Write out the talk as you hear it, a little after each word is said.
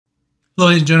Hello,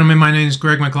 ladies and gentlemen. My name is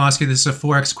Greg Mikulowski. This is a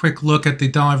Forex quick look at the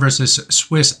dollar versus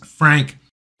Swiss franc.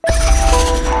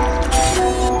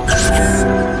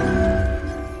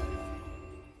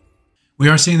 We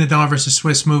are seeing the dollar versus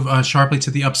Swiss move sharply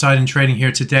to the upside in trading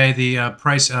here today. The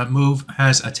price move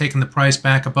has taken the price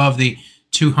back above the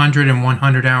 200 and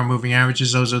 100-hour moving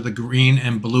averages. Those are the green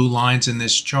and blue lines in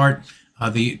this chart.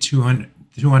 The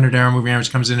 200-hour moving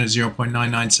average comes in at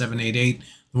 0.99788.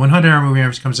 The 100-hour moving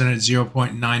average comes in at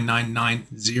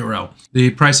 0.9990.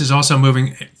 The price is also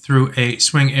moving through a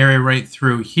swing area right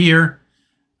through here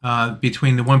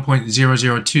between the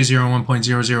 1.0020 and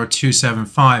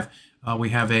 1.00275. We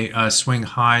have a swing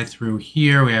high through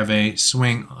here. We have a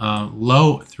swing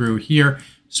low through here,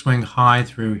 swing high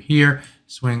through here,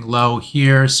 swing low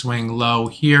here, swing low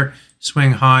here,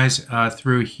 swing highs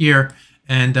through here.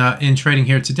 And in trading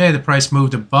here today, the price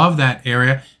moved above that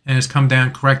area and has come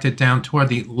down, corrected down toward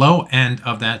the low end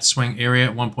of that swing area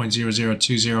at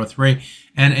 1.00203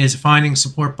 and is finding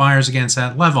support buyers against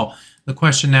that level. The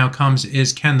question now comes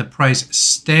is, can the price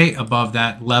stay above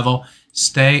that level,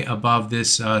 stay above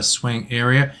this swing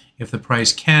area? If the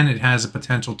price can, it has a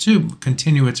potential to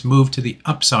continue its move to the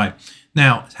upside.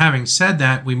 Now, having said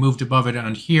that, we moved above it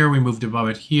on here, we moved above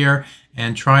it here,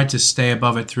 and tried to stay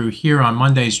above it through here on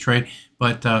Monday's trade,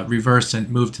 but reversed and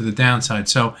moved to the downside.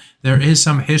 So there is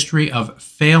some history of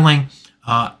failing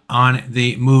on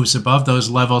the moves above those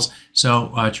levels.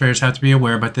 So traders have to be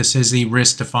aware, but this is the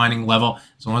risk-defining level.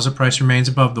 As long as the price remains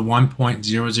above the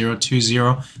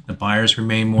 1.0020, the buyers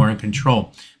remain more in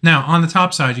control. Now, on the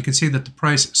top side, you can see that the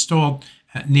price stalled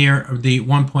near the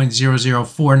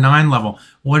 1.0049 level.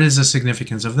 What is the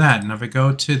significance of that? And if I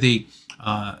go to the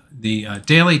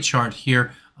daily chart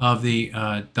here of the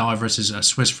dollar versus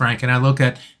Swiss franc, and I look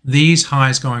at these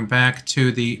highs going back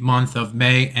to the month of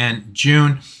May and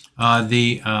June,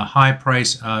 the high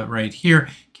price right here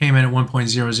came in at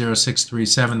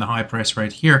 1.00637. The high price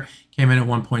right here came in at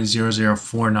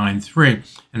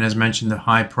 1.00493. And as mentioned, the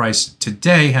high price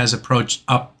today has approached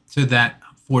up to that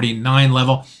 49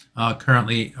 level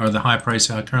currently, or the high price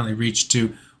currently reached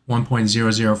to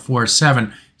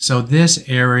 1.0047. So this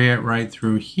area right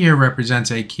through here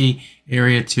represents a key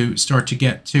area to start to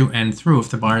get to and through if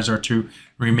the buyers are to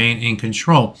remain in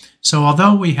control. So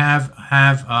although we have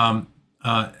a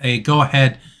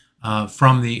go-ahead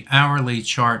from the hourly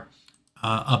chart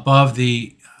above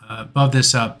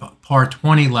this par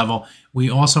 20 level,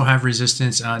 we also have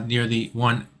resistance near the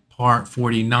par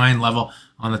 49 level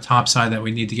on the top side that we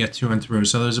need to get to and through.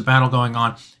 So there's a battle going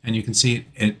on, and you can see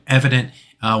it evident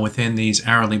within these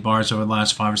hourly bars over the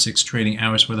last 5 or 6 trading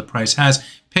hours, where the price has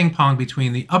ping-ponged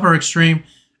between the upper extreme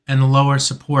and the lower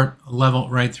support level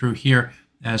right through here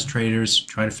as traders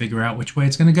try to figure out which way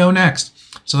it's going to go next.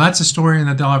 So that's the story in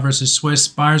the dollar versus Swiss.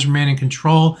 Buyers remain in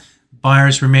control.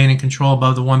 Buyers remain in control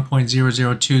above the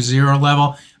 1.0020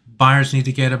 level. Buyers need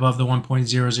to get above the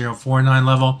 1.0049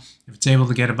 level. If it's able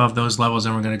to get above those levels,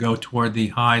 then we're going to go toward the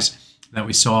highs that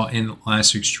we saw in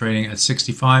last week's trading at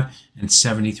 65 and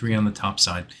 73 on the top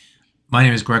side. My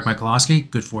name is Greg Mikulowski.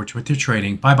 Good fortune with your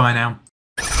trading. Bye-bye now.